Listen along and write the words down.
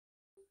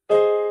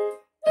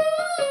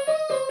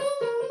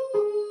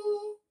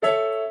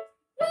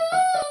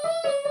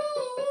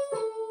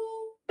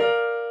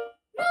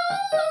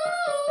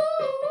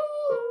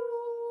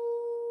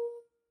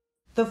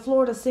The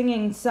Florida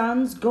Singing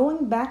Sons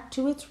going back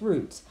to its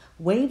roots,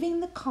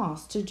 waiving the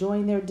cost to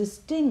join their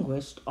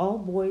distinguished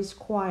all-boys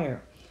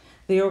choir.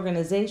 The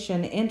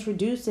organization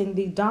introducing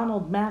the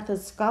Donald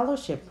Mathis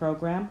Scholarship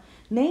Program,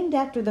 named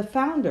after the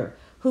founder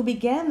who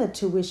began the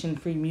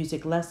tuition-free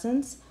music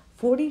lessons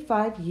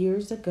 45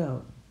 years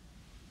ago.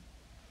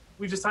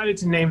 We decided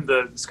to name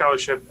the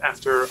scholarship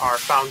after our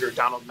founder,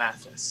 Donald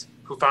Mathis,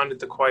 who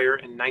founded the choir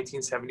in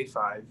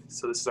 1975.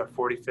 So this is our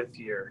 45th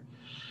year.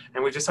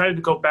 And we decided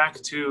to go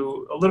back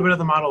to a little bit of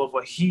the model of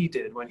what he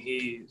did when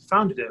he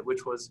founded it,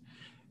 which was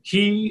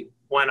he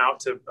went out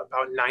to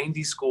about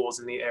 90 schools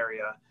in the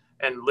area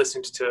and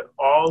listened to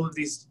all of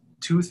these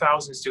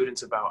 2,000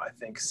 students about, I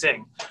think,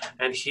 sing.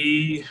 And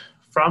he,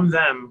 from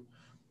them,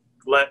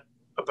 let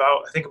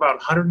about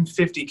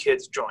 150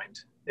 kids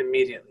joined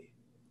immediately.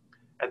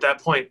 At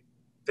that point,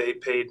 they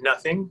paid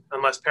nothing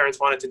unless parents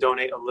wanted to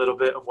donate a little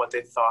bit of what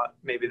they thought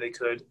maybe they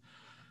could.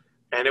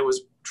 And it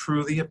was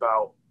truly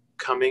about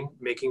coming,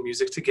 making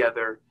music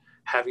together,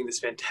 having this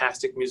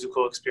fantastic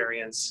musical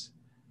experience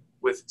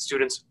with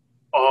students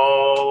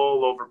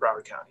all over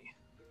Broward County.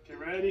 Get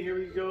ready, here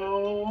we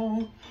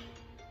go.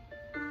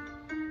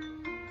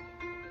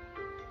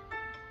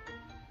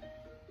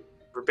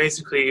 We're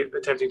basically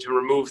attempting to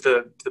remove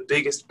the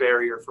biggest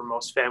barrier for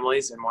most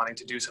families in wanting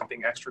to do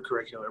something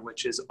extracurricular,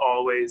 which is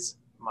always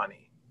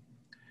money.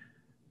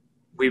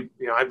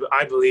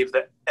 I believe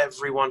that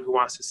everyone who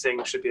wants to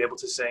sing should be able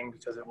to sing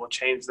because it will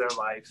change their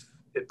life.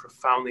 It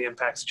profoundly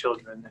impacts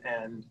children,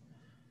 and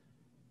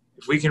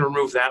if we can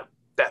remove that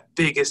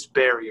biggest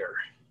barrier,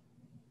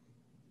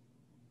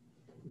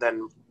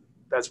 then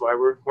that's why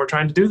we're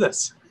trying to do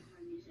this.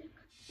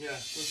 Yeah,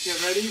 let's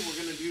get ready.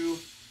 We're gonna do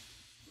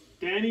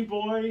Danny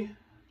Boy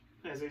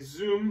as a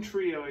Zoom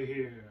trio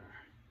here.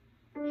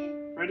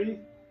 Ready?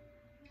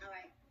 All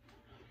right.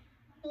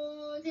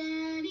 Oh,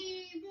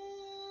 Danny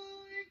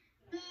Boy,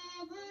 the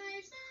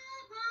pipes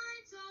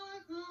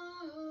are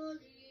calling.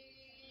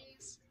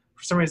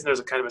 For some reason, there's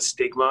a kind of a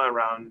stigma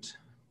around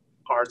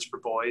arts for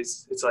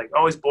boys. It's like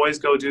always boys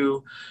go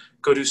do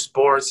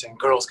sports and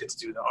girls get to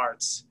do the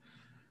arts.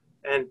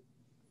 And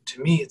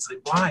to me, it's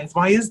like,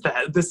 why is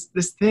that? This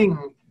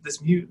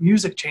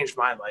music changed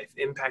my life,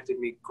 impacted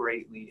me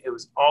greatly. It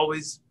was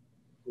always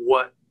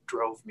what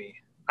drove me.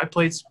 I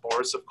played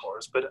sports, of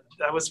course, but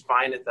I was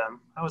fine at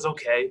them. I was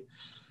okay,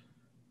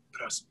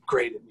 but I was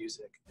great at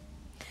music.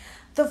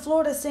 The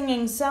Florida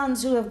Singing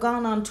Sons, who have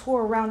gone on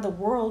tour around the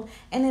world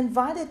and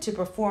invited to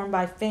perform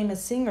by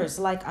famous singers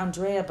like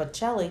Andrea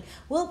Bocelli,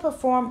 will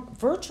perform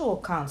virtual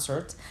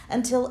concerts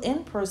until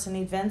in-person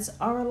events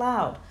are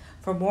allowed.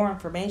 For more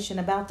information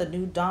about the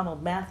new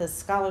Donald Mathis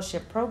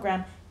Scholarship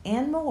Program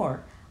and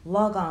more,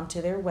 log on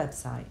to their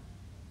website.